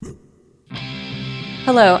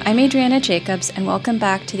Hello, I'm Adriana Jacobs, and welcome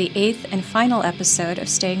back to the 8th and final episode of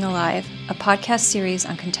Staying Alive, a podcast series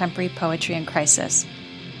on contemporary poetry and crisis.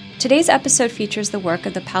 Today's episode features the work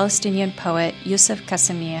of the Palestinian poet Yousef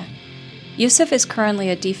Kassameeh. Yousef is currently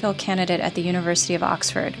a DPhil candidate at the University of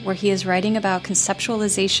Oxford, where he is writing about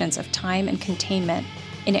conceptualizations of time and containment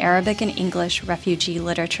in Arabic and English refugee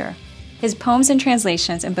literature. His poems and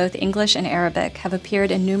translations in both English and Arabic have appeared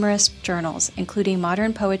in numerous journals, including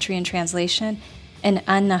Modern Poetry and Translation and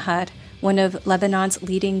An-Nahar, one of Lebanon's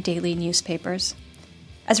leading daily newspapers.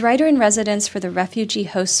 As writer-in-residence for the Refugee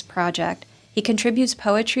Hosts Project, he contributes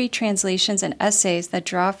poetry, translations, and essays that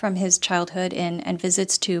draw from his childhood in and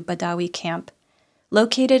visits to Badawi Camp.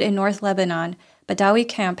 Located in North Lebanon, Badawi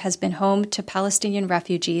Camp has been home to Palestinian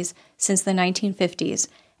refugees since the 1950s,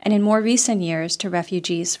 and in more recent years to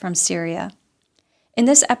refugees from Syria. In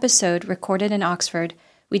this episode, recorded in Oxford,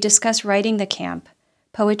 we discuss writing the camp,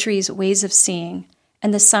 poetry's ways of seeing,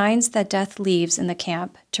 and the signs that death leaves in the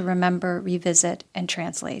camp to remember, revisit, and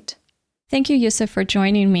translate. Thank you, Yousef, for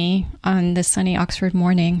joining me on this sunny Oxford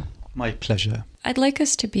morning. My pleasure. I'd like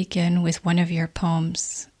us to begin with one of your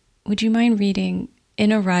poems. Would you mind reading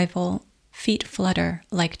In Arrival, Feet Flutter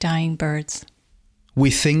Like Dying Birds? We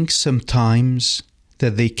think sometimes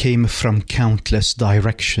that they came from countless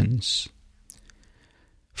directions,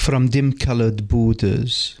 from dim-colored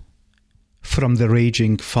borders, from the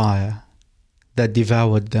raging fire that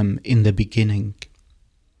devoured them in the beginning,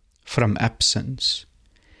 from absence.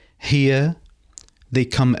 Here they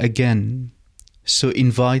come again, so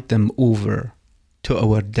invite them over to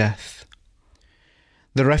our death.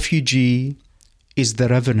 The refugee is the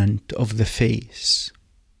revenant of the face.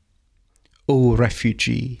 O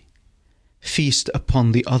refugee, feast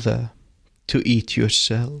upon the other to eat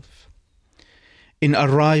yourself. In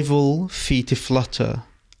arrival, feet flutter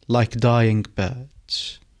like dying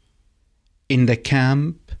birds. In the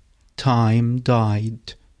camp, time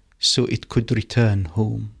died so it could return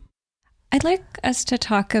home. I'd like us to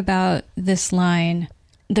talk about this line,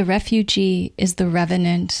 the refugee is the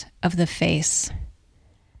revenant of the face.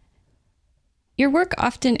 Your work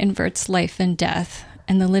often inverts life and death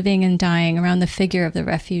and the living and dying around the figure of the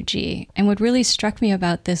refugee. And what really struck me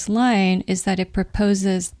about this line is that it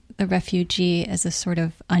proposes the refugee as a sort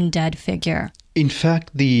of undead figure. In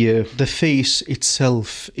fact, the face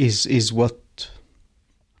itself is what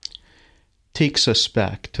takes us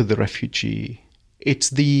back to the refugee. It's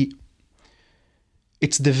the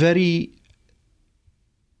very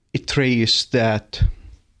trace that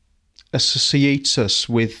associates us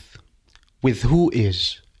with who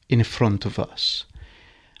is in front of us.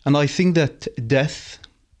 And I think that death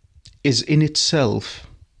is in itself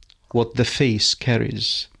what the face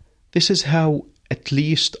carries. This is how at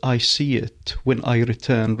least I see it when I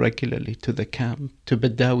return regularly to the camp, to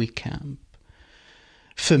Badawi Camp.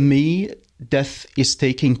 For me, death is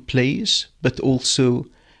taking place, but also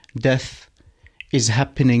death is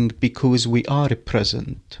happening because we are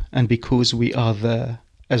present and because we are there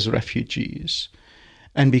as refugees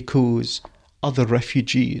and because other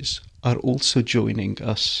refugees are also joining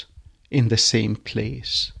us in the same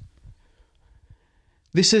place.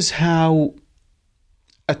 This is how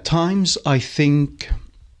at times I think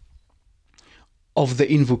of the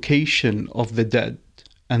invocation of the dead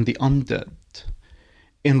and the undead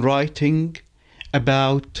in writing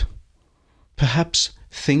about perhaps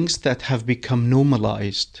things that have become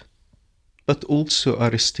normalized, but also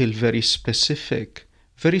are still very specific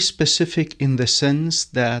in the sense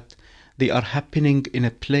that they are happening in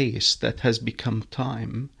a place that has become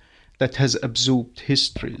time, that has absorbed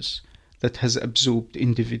histories, that has absorbed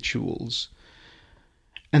individuals.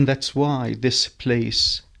 And that's why this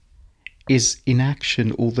place is in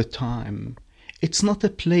action all the time. It's not a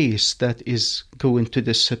place that is going to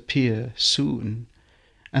disappear soon.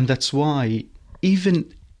 And that's why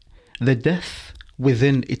even the death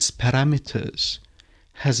within its parameters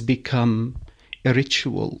has become a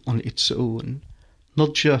ritual on its own,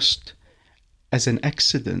 not just as an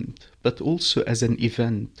accident, but also as an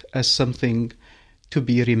event, as something to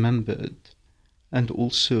be remembered and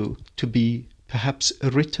also to be perhaps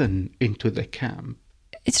written into the camp.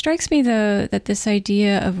 It strikes me, though, that this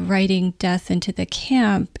idea of writing death into the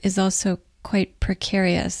camp is also quite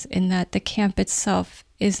precarious in that the camp itself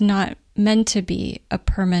is not meant to be a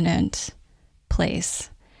permanent place.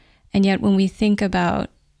 And yet when we think about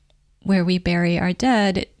where we bury our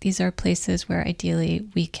dead, these are places where ideally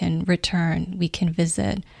we can return, we can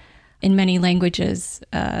visit. In many languages,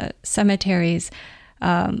 cemeteries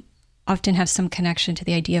often have some connection to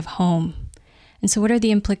the idea of home. And so what are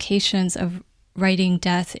the implications of writing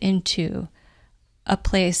death into a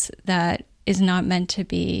place that is not meant to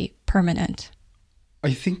be permanent?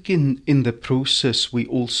 I think in the process we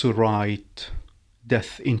also write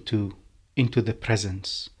death into the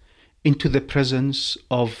presence, into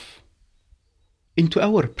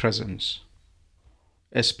our presence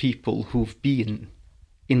as people who've been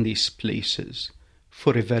in these places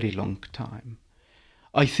for a very long time.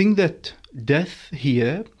 I think that death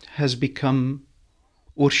here has become,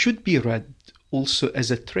 or should be read also as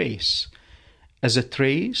a trace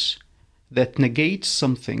that negates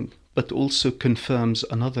something but also confirms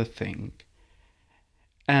another thing.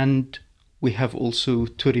 And we have also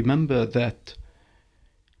to remember that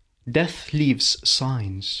death leaves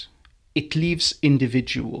signs. It leaves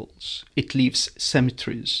individuals. It leaves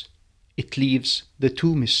cemeteries. It leaves the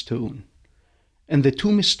tombstone. And the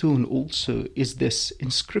tombstone also is this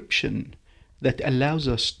inscription that allows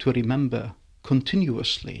us to remember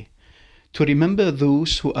continuously, to remember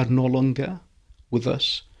those who are no longer with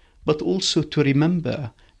us, but also to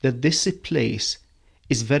remember that this place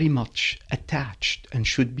is very much attached and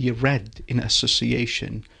should be read in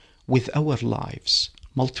association with our lives,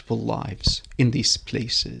 multiple lives in these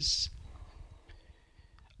places.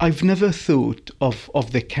 I've never thought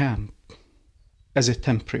of the camp as a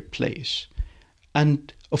temporary place.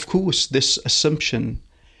 And of course, this assumption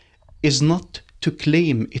is not to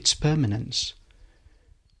claim its permanence,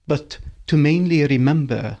 but to mainly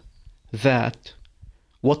remember that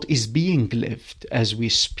what is being lived as we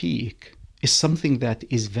speak is something that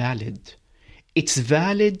is valid. It's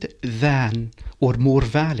valid than, or more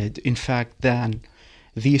valid, in fact, than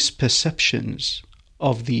these perceptions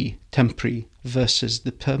of the temporary versus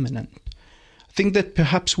the permanent. I think that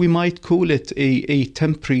perhaps we might call it a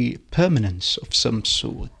temporary permanence of some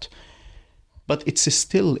sort, but it's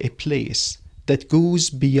still a place that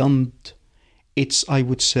goes beyond its, I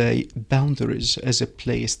would say, boundaries as a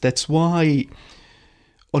place. That's why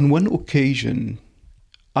on one occasion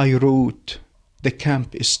I wrote, "The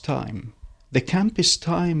camp is time." The camp is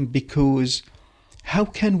time because how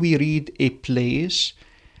can we read a place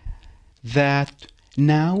that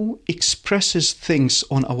now expresses things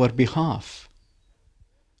on our behalf?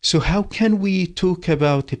 So how can we talk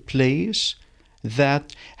about a place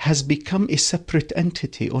that has become a separate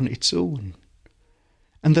entity on its own?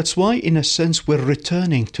 And that's why, in a sense, we're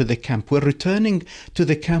returning to the camp. We're returning to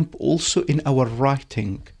the camp also in our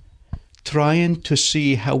writing, trying to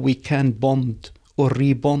see how we can bond or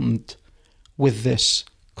rebond with this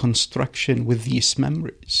construction, with these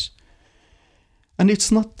memories. And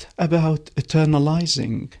it's not about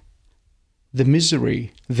eternalizing the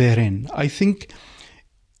misery therein. I think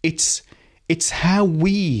it's how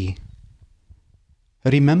we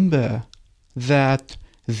remember that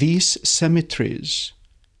these cemeteries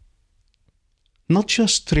not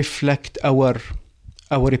just reflect our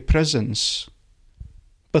presence,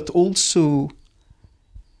 but also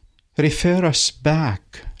refer us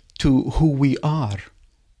back to who we are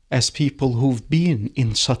as people who've been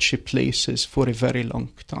in such places for a very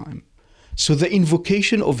long time. So the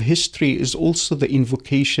invocation of history is also the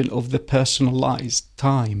invocation of the personalized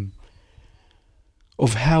time,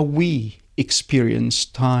 of how we experience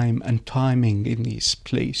time and timing in these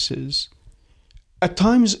places. At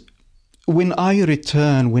times, when I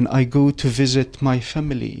return, when I go to visit my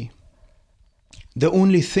family, the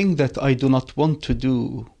only thing that I do not want to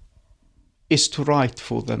do is to write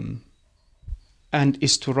for them and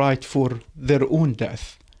is to write for their own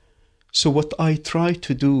death. So what I try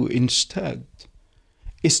to do instead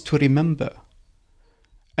is to remember,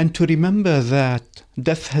 and to remember that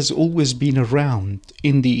death has always been around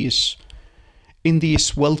in these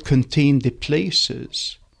well-contained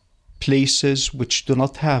places which do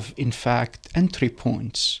not have, in fact, entry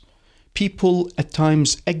points. People at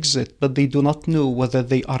times exit, but they do not know whether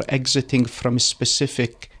they are exiting from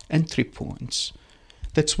specific entry points.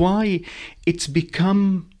 That's why it's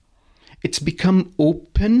become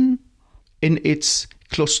open in its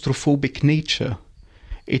claustrophobic nature.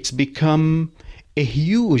 It's become a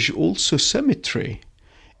huge also cemetery,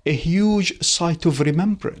 a huge site of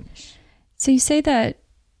remembrance. So you say that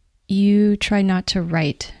you try not to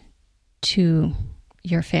write to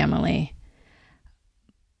your family,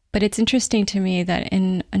 but it's interesting to me that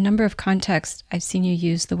in a number of contexts, I've seen you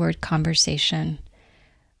use the word conversation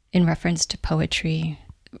in reference to poetry,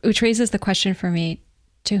 which raises the question for me,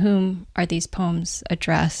 to whom are these poems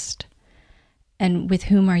addressed? And with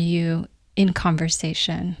whom are you in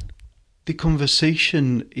conversation? The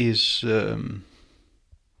conversation is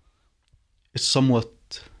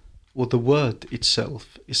somewhat, or the word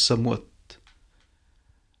itself is somewhat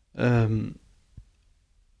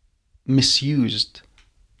misused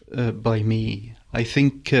by me. I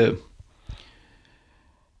think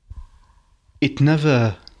it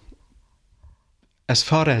never as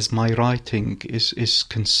far as my writing is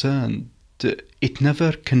concerned, it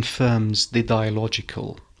never confirms the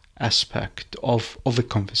dialogical aspect of a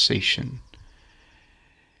conversation.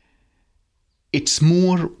 It's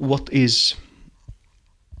more what is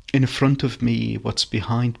in front of me, what's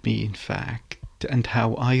behind me, in fact, and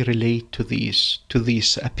how I relate to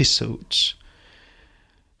these episodes.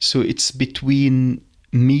 So it's between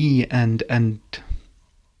me and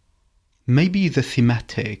maybe the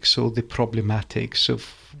thematics or the problematics of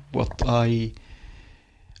what I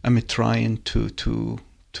am trying to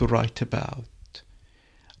write about.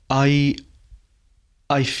 I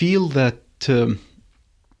feel that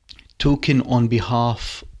talking on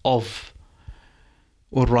behalf of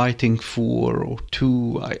or writing for or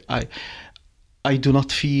to, I do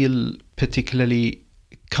not feel particularly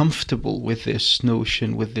comfortable with this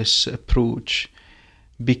notion, with this approach,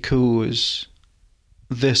 because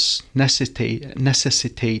this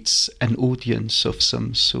necessitates an audience of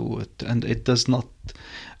some sort, and it does not.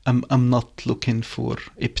 I'm not looking for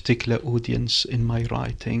a particular audience in my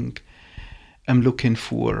writing. I'm looking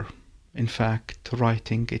for, in fact,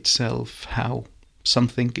 writing itself, how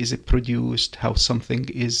something is produced, how something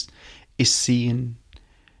is seen,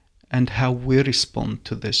 and how we respond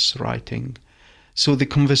to this writing. So the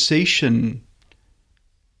conversation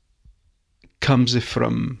comes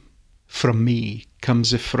from me, comes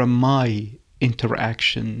from my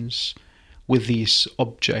interactions with these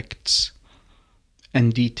objects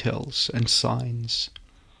and details and signs.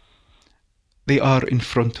 They are in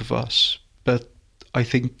front of us, but I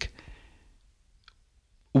think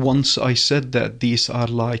once I said that these are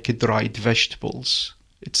like dried vegetables,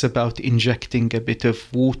 it's about injecting a bit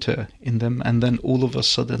of water in them, and then all of a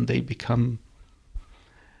sudden they become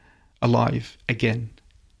alive again.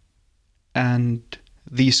 And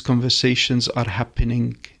these conversations are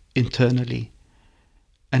happening internally,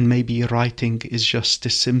 and maybe writing is just a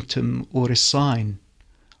symptom or a sign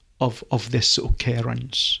of this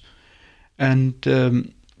occurrence.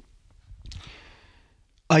 And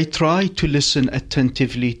I try to listen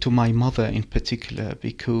attentively to my mother in particular,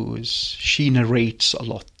 because she narrates a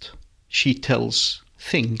lot. She tells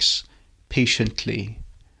things patiently.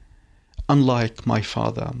 Unlike my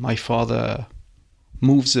father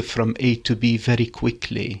moves from A to B very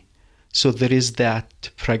quickly. So there is that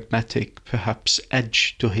pragmatic, perhaps,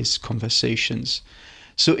 edge to his conversations.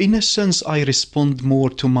 So in a sense, I respond more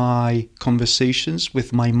to my conversations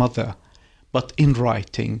with my mother, but in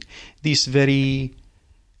writing, these very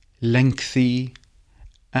lengthy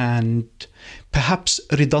and perhaps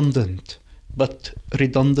redundant, but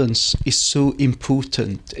redundance is so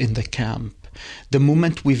important in the camp. The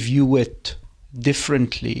moment we view it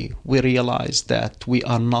differently, we realize that we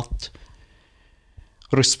are not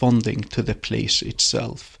responding to the place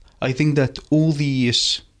itself. I think that all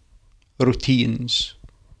these routines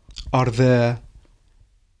are there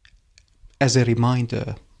as a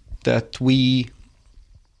reminder that we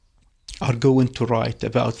are going to write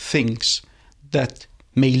about things that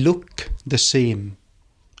may look the same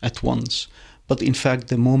at once, but in fact,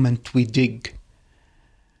 the moment we dig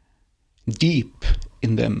deep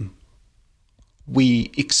in them,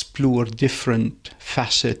 we explore different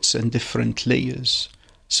facets and different layers.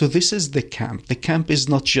 So this is the camp. The camp is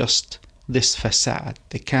not just this facade.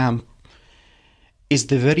 The camp is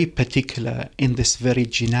the very particular in this very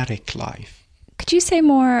generic life. Could you say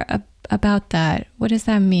more about that? What does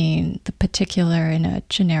that mean, the particular in a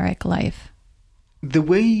generic life? The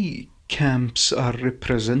way camps are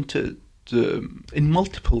represented in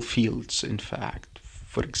multiple fields, in fact.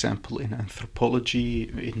 For example, in anthropology,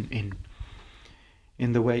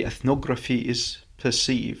 in the way ethnography is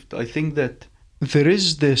perceived. I think that there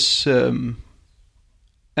is this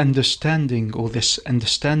understanding, or this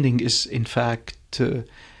understanding is in fact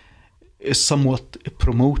is somewhat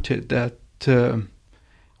promoted, that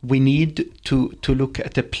we need to look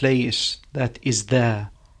at a place that is there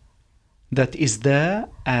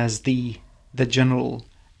as the general,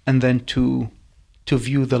 and then to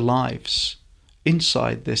view the lives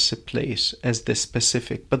inside this place as the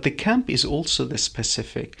specific. But the camp is also the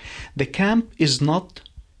specific. The camp is not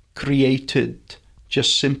created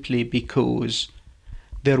just simply because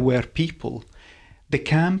there were people. The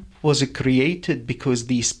camp was created because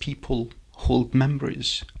these people hold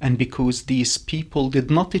memories, and because these people did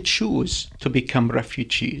not choose to become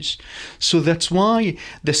refugees. So that's why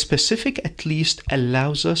the specific at least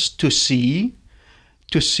allows us to see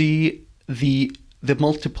the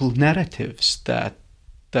multiple narratives that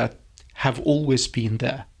have always been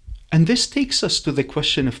there. And this takes us to the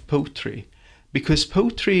question of poetry, because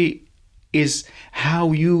poetry is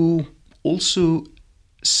how you also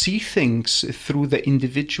see things through the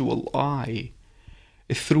individual eye.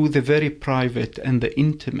 through the very private and the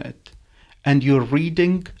intimate. And you're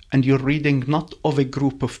reading not of a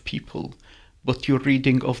group of people, but you're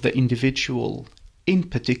reading of the individual in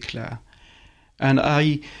particular. And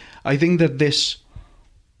I think that this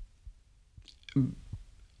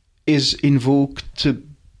is invoked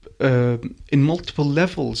in multiple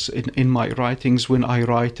levels in my writings when I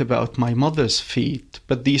write about my mother's feet.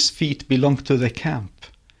 But these feet belong to the camp.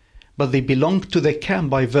 But they belong to the camp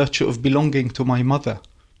by virtue of belonging to my mother.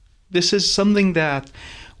 This is something that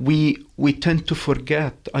we tend to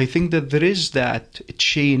forget. I think that there is that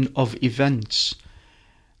chain of events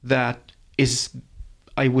that is,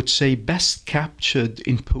 I would say, best captured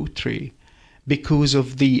in poetry because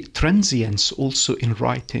of the transience also in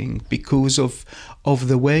writing, because of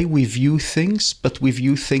the way we view things, but we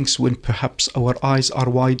view things when perhaps our eyes are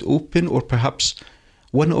wide open, or perhaps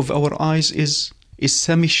one of our eyes is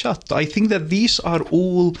semi-shut. I think that these are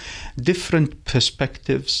all different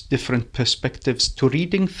perspectives to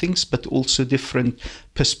reading things, but also different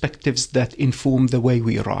perspectives that inform the way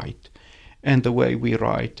we write, and the way we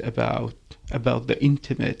write about the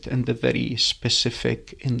intimate and the very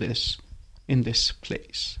specific in this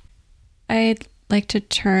place. I'd like to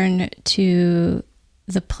turn to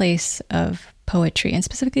the place of poetry, and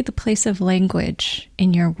specifically the place of language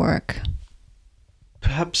in your work.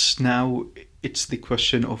 Perhaps now it's the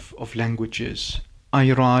question of languages.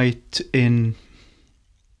 I write in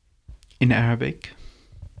Arabic.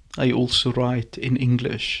 I also write in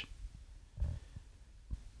English.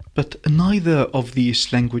 But neither of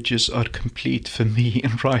these languages are complete for me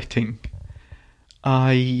in writing.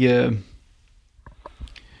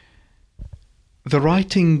 The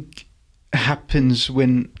writing happens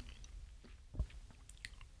when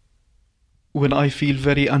I feel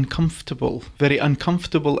very uncomfortable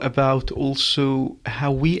about also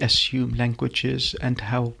how we assume languages and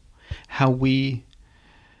how we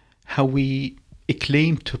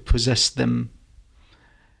claim to possess them.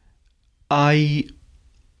 I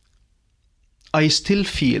still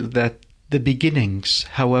feel that the beginnings,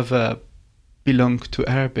 however, belong to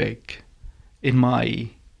Arabic in my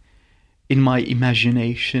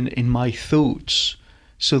imagination, in my thoughts.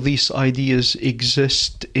 So these ideas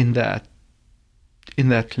exist in that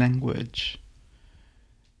language,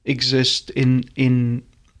 exist in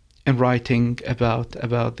writing about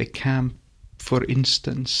the camp. For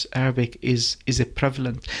instance, Arabic is a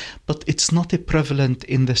prevalent, but it's not a prevalent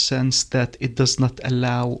in the sense that it does not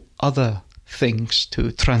allow other things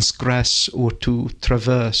to transgress or to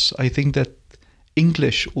traverse. I think that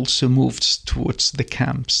English also moves towards the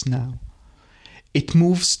camps now. It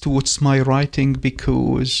moves towards my writing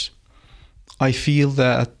because I feel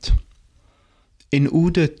that in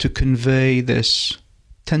order to convey this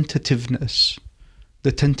tentativeness,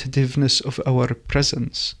 the tentativeness of our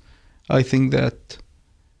presence, I think that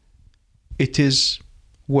it is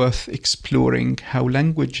worth exploring how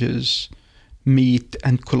languages meet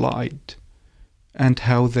and collide, and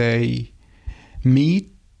how they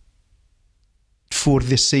meet for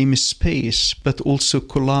the same space, but also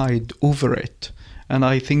collide over it. And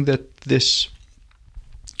I think that this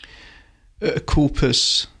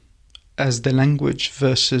corpus as the language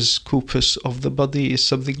versus corpus of the body is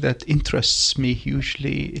something that interests me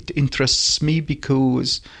hugely. It interests me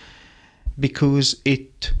because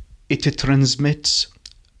it transmits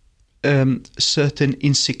certain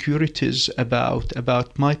insecurities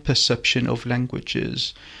about my perception of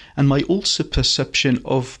languages, and my also perception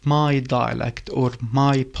of my dialect or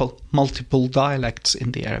my multiple dialects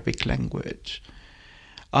in the Arabic language.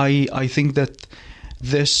 I think that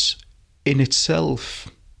this in itself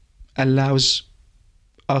allows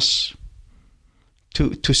us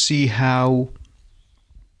to see how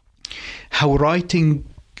writing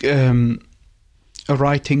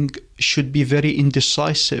should be very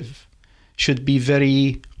indecisive, should be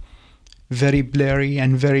very, very blurry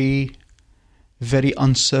and very, very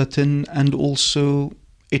uncertain, and also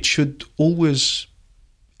it should always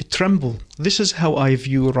tremble. This is how I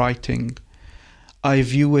view writing. I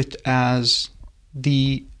view it as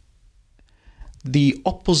the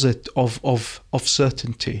opposite of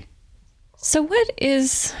certainty. So what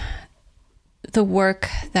is the work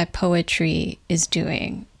that poetry is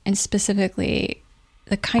doing, and specifically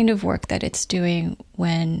the kind of work that it's doing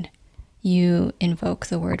when you invoke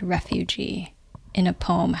the word refugee in a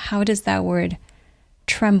poem? How does that word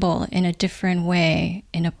tremble in a different way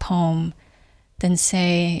in a poem than,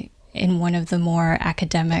 say, in one of the more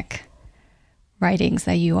academic writings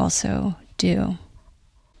that you also do?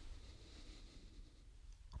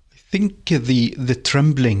 I think the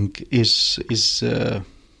trembling is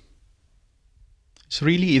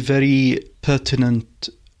really a very pertinent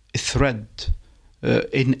thread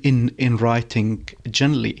in writing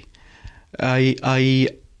generally.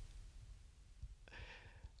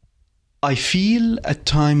 I feel at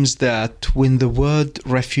times that when the word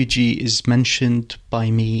refugee is mentioned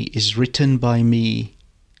by me, is written by me,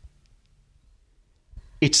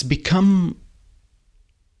 it's become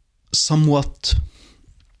somewhat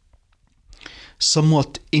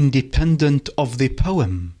independent of the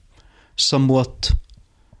poem, somewhat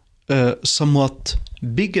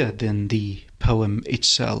bigger than the poem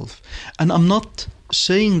itself. And I'm not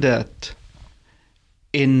saying that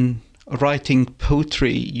in writing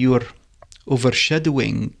poetry you're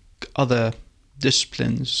overshadowing other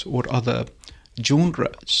disciplines or other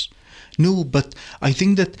genres. No, but I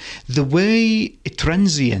think that the way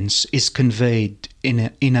transience is conveyed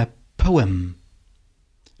in a poem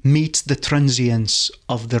meets the transience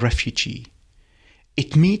of the refugee.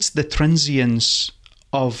 It meets the transience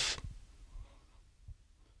of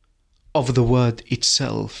the word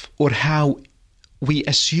itself, or how we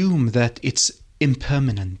assume that it's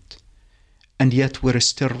impermanent, and yet we're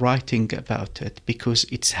still writing about it because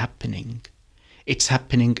it's happening. It's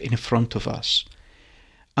happening in front of us.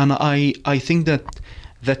 And I think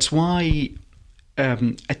that's why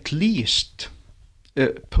at least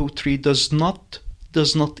poetry does not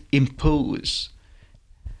impose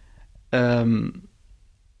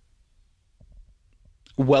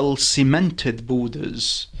well-cemented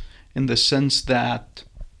borders, in the sense that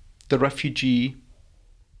the refugee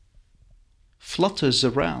flutters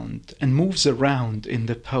around and moves around in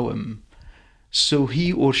the poem, so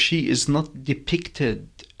he or she is not depicted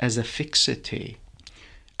as a fixity.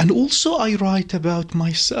 And also I write about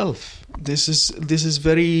myself. This is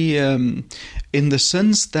very in the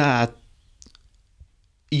sense that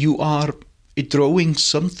you are drawing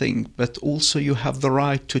something, but also you have the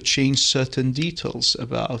right to change certain details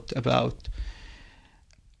about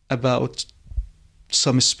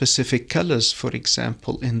some specific colors, for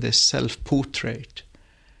example, in this self-portrait.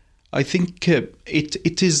 I think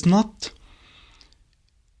it's not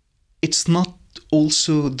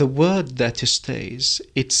also the word that stays,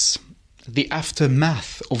 it's the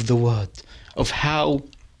aftermath of the word, of how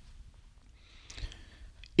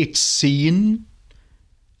it's seen.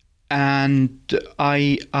 And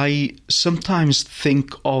I sometimes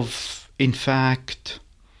think of, in fact,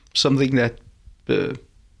 something that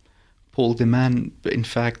Paul de Man, in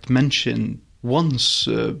fact, mentioned once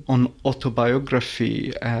on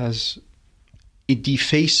autobiography as a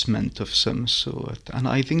defacement of some sort. And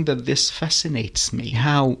I think that this fascinates me,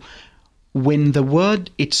 how when the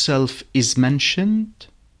word itself is mentioned,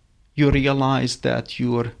 you realize that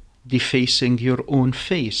you're defacing your own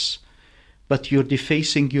face. But you're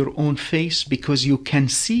defacing your own face because you can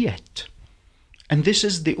see it. And this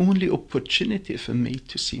is the only opportunity for me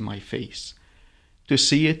to see my face, to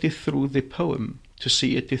see it through the poem, to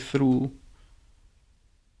see it through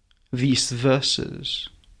these verses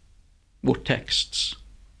or texts.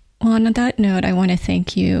 Well, on that note, I want to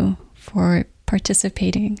thank you for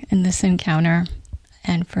participating in this encounter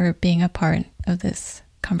and for being a part of this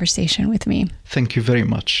conversation with me. Thank you very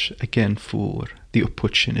much again for the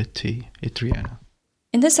opportunity, Adriana.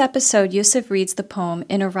 In this episode, Yusuf reads the poem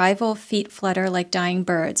In Arrival, Feet Flutter Like Dying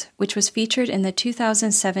Birds, which was featured in the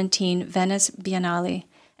 2017 Venice Biennale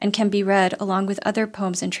and can be read along with other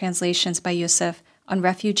poems and translations by Yusuf on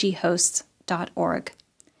refugiehosts.org.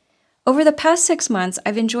 Over the past 6 months,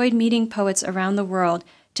 I've enjoyed meeting poets around the world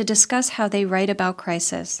to discuss how they write about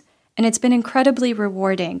crisis, and it's been incredibly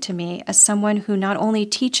rewarding to me as someone who not only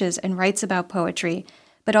teaches and writes about poetry,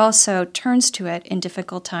 but also turns to it in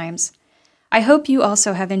difficult times. I hope you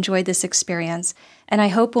also have enjoyed this experience, and I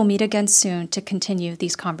hope we'll meet again soon to continue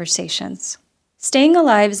these conversations. Staying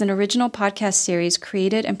Alive is an original podcast series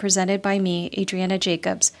created and presented by me, Adriana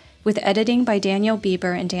Jacobs, with editing by Daniel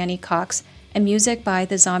Bieber and Danny Cox, and music by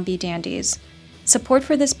the Zombie Dandies. Support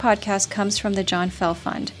for this podcast comes from the John Fell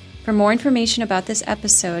Fund. For more information about this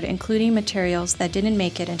episode, including materials that didn't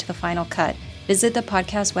make it into the final cut, visit the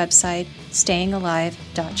podcast website,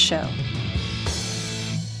 stayingalive.show.